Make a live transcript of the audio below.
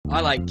I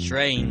like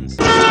trains.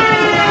 What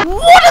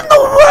in the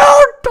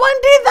world?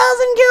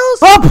 20,000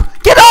 kills? Up!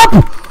 Get up!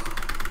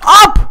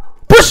 Up!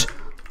 Push!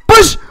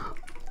 Push!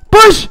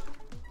 Push!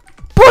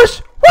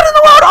 Push! What in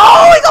the world?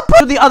 Oh, he got pushed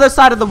to the other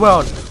side of the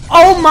world.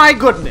 Oh my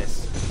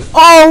goodness.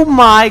 Oh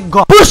my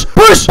god. Push!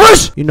 Push!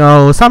 Push! You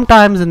know,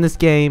 sometimes in this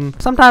game,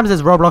 sometimes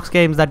there's Roblox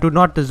games that do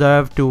not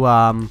deserve to,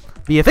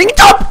 be a thing.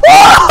 Jump!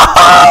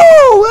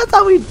 Whoa! That's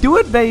how we do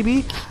it,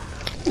 baby.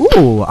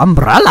 Ooh,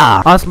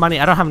 umbrella. Lost money.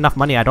 I don't have enough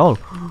money at all.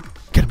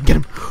 Get him, get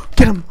him,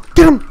 get him,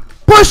 get him.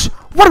 Push!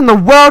 What in the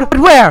world?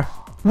 Where?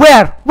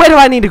 Where? Where do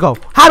I need to go?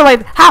 How do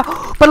I?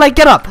 How? But like,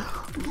 get up.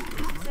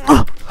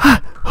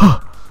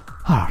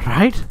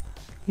 Alright.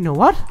 You know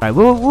what? Alright,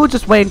 we'll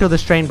just wait until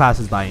this train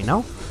passes by, you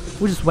know?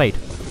 We'll just wait.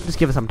 Just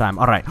give it some time.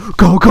 Alright.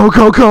 Go, go,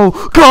 go, go,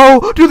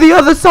 go to the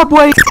other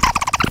subway.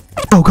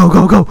 Go, go,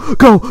 go, go,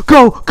 go,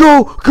 go,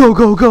 go, go,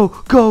 go, go,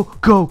 go,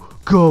 go,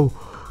 go.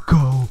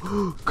 Go,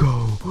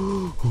 go.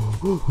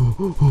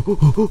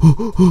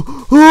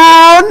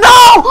 Oh no!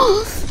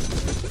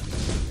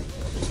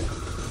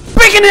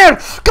 Bacon here!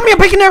 Come here,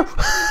 bacon here!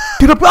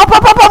 Get up, up,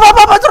 up, up, up, up,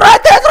 up! It's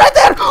right there, it's right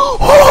there!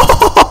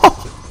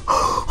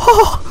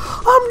 Oh,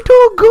 I'm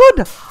too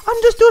good!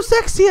 I'm just too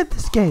sexy at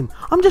this game.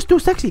 I'm just too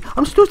sexy.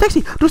 I'm just too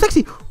sexy, too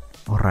sexy.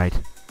 Alright,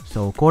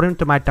 so according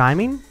to my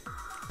timing,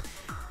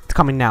 it's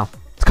coming now.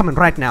 It's coming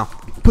right now.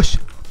 Push,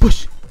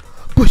 push,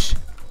 push,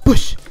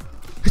 push.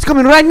 It's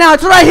coming right now.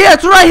 It's right here.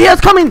 It's right here. It's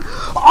coming.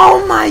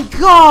 Oh my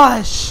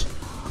gosh.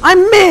 I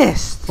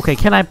missed. Okay,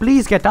 can I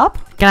please get up?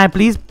 Can I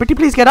please, pretty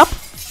please get up?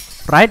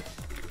 Right.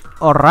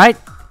 Alright.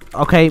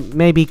 Okay,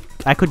 maybe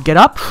I could get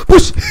up.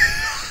 Push.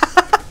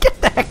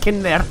 Get the heck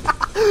in there.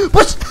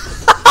 Push.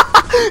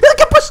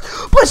 Push.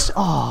 Push.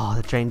 Oh,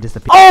 the train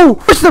disappeared. Oh,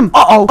 push them.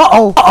 Uh-oh.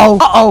 Uh-oh. Uh-oh.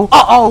 Uh-oh.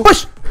 Uh-oh.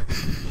 Push.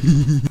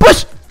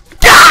 Push.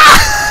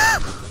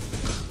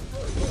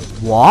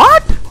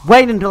 What?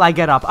 Wait until I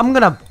get up. I'm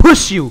gonna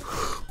push you.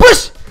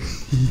 Push!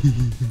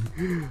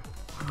 I'm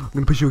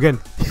gonna push you again.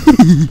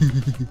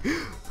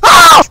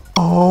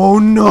 Oh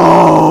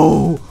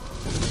no!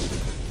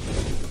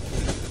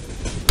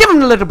 Give him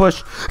the little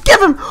push.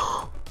 Give him.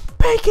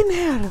 Bacon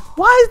hair.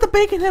 Why is the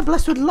bacon hair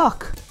blessed with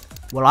luck?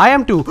 Well, I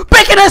am too.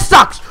 Bacon hair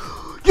sucks.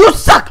 You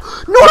suck.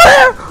 No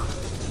hair.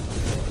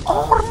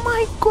 Oh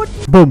my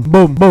goodness. Boom,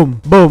 boom,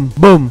 boom, boom,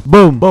 boom,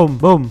 boom, boom,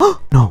 boom.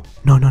 No.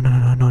 No, no, no,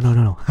 no, no, no,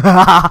 no, no.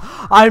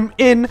 I'm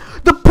in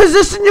the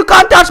position. You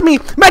can't touch me.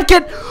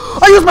 Medkit.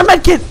 I use my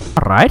medkit.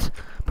 Alright.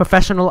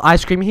 Professional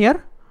ice cream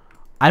here.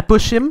 I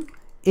push him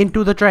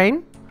into the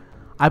train.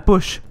 I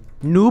push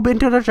noob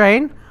into the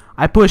train.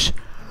 I push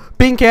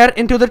pink hair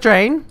into the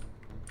train.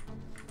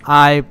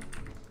 I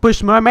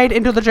push mermaid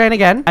into the train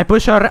again. I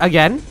push her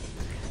again.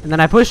 And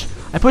then I push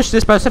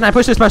this person. I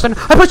push this person.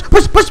 I push.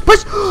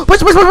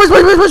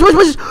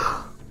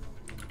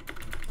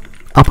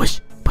 I'll push.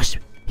 Push.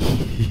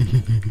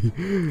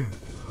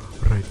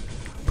 Right,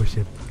 push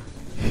him.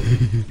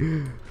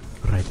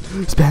 Right,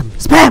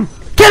 spam,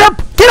 get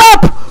up,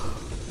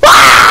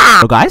 ah!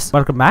 Hello guys,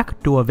 welcome back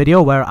to a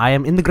video where I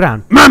am in the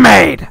ground.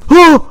 Mermaid!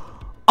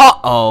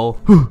 Uh-oh.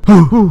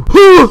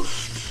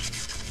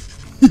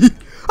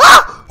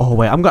 Oh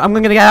wait, I'm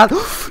gonna get out.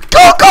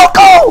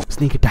 Go!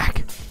 Sneak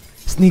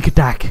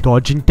attack,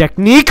 dodging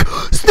technique,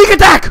 sneak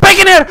attack,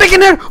 bacon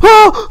here,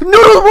 oh,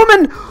 noodle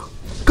woman,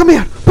 come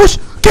here, push.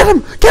 Get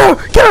him! Get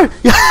her!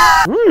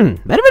 Very,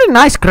 very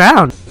nice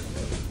ground.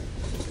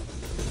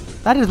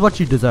 That is what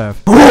you deserve.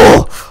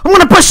 Oh! I'm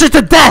gonna push it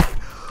to death!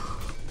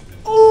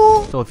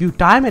 Oh! So if you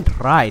time it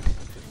right,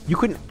 you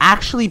can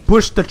actually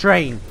push the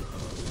train.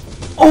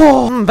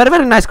 Oh! Very,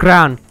 very nice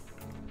ground.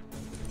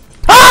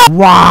 Ah!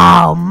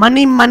 Wow!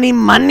 Money, money,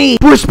 money!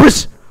 Push!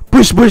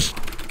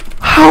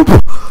 Help!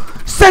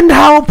 Send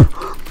help!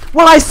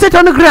 While I sit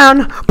on the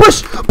ground!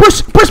 Push!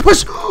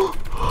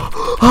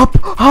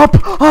 Up!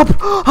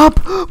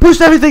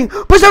 Push everything!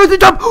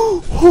 Jump!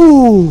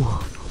 Ooh.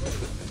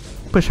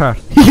 Push her.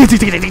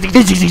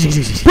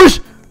 Push!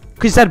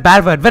 She said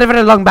bad word. Very,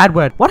 very long bad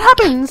word. What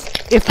happens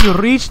if you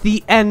reach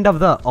the end of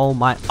the... Oh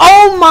my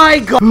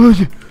god!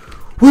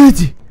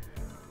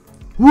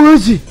 Where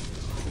is he?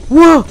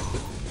 Whoa!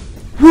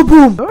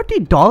 Boom!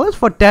 $30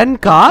 for 10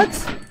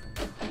 cards?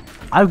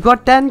 I've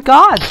got 10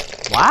 cards.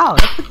 Wow,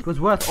 that was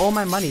worth all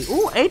my money.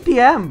 Ooh,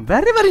 ATM.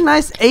 Very, very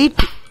nice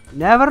ATM.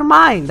 Never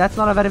mind. That's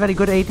not a very, very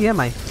good ATM,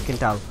 I can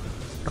tell.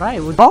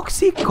 Right, with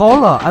Boxy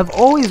Cola. I've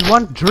always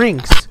wanted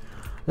drinks.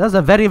 That's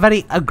a very,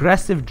 very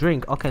aggressive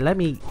drink. Okay, let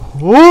me...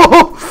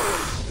 Oh!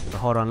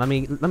 Hold on, let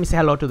me say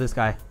hello to this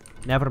guy.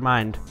 Never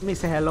mind. Let me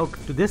say hello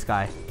to this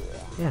guy.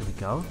 There we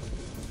go.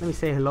 Let me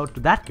say hello to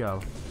that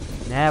girl.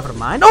 Never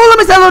mind. Oh, let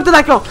me say hello to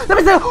that girl. Let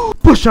me say hello.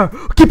 Push her.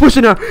 Keep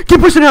pushing her. Get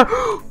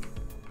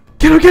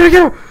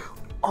her.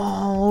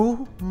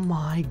 Oh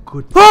my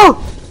goodness.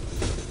 Oh!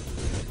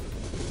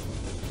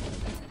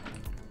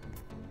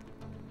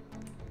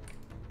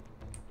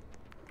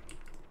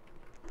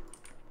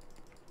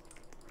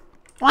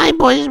 Why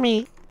push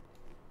me?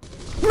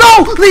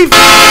 No! Leave!